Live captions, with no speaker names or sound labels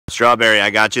Strawberry, I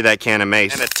got you that can of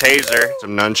mace. And a taser.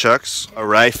 Some nunchucks, a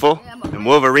rifle, and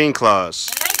Wolverine claws.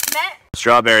 Thanks, Matt.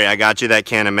 Strawberry, I got you that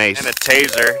can of mace. And a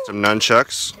taser. Some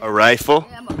nunchucks, a rifle,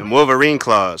 and Wolverine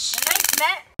claws. Thanks,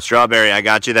 Matt. Strawberry, I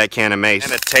got you that can of mace.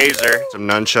 And a taser. Some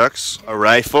nunchucks, a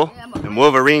rifle, and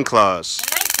Wolverine claws.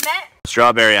 Thanks, Matt.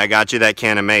 Strawberry, I got you that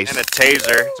can of mace. And a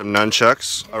taser. Some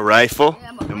nunchucks, a rifle,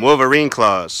 and Wolverine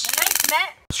claws. Thanks,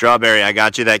 Matt. Strawberry, I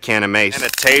got you that can of mace. And a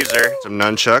taser. Some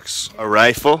nunchucks, a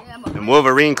rifle, and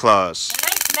Wolverine claws.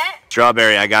 Thanks, Matt.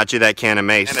 Strawberry, I got you that can of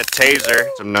mace. And a taser.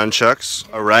 Some nunchucks,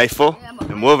 a rifle,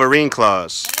 and Wolverine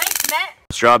claws. Thanks, Matt.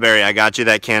 Strawberry, I got you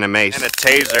that can of mace. And a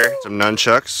taser. Some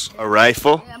nunchucks, a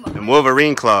rifle, and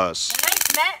Wolverine claws.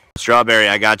 Thanks, Matt. Strawberry,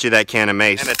 I got you that can of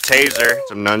mace. And a taser.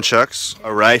 Some nunchucks,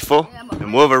 a rifle,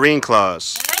 and Wolverine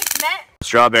claws. Thanks, Matt.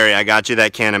 Strawberry, I got you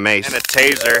that can of mace. And a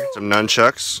taser. Some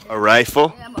nunchucks, a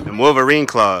rifle, and Wolverine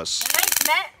claws. Thanks,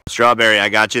 Matt. Strawberry, I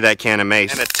got you that can of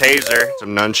mace. And a taser.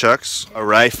 Some nunchucks, a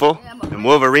rifle, and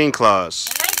Wolverine claws.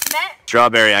 Thanks, Matt.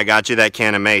 Strawberry, I got you that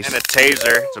can of mace. And a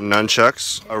taser. Some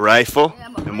nunchucks, a rifle,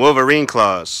 and Wolverine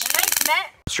claws. Thanks,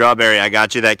 Matt. Strawberry, I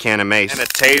got you that can of mace. And a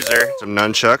taser. Some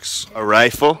nunchucks, a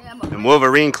rifle, and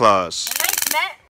Wolverine claws.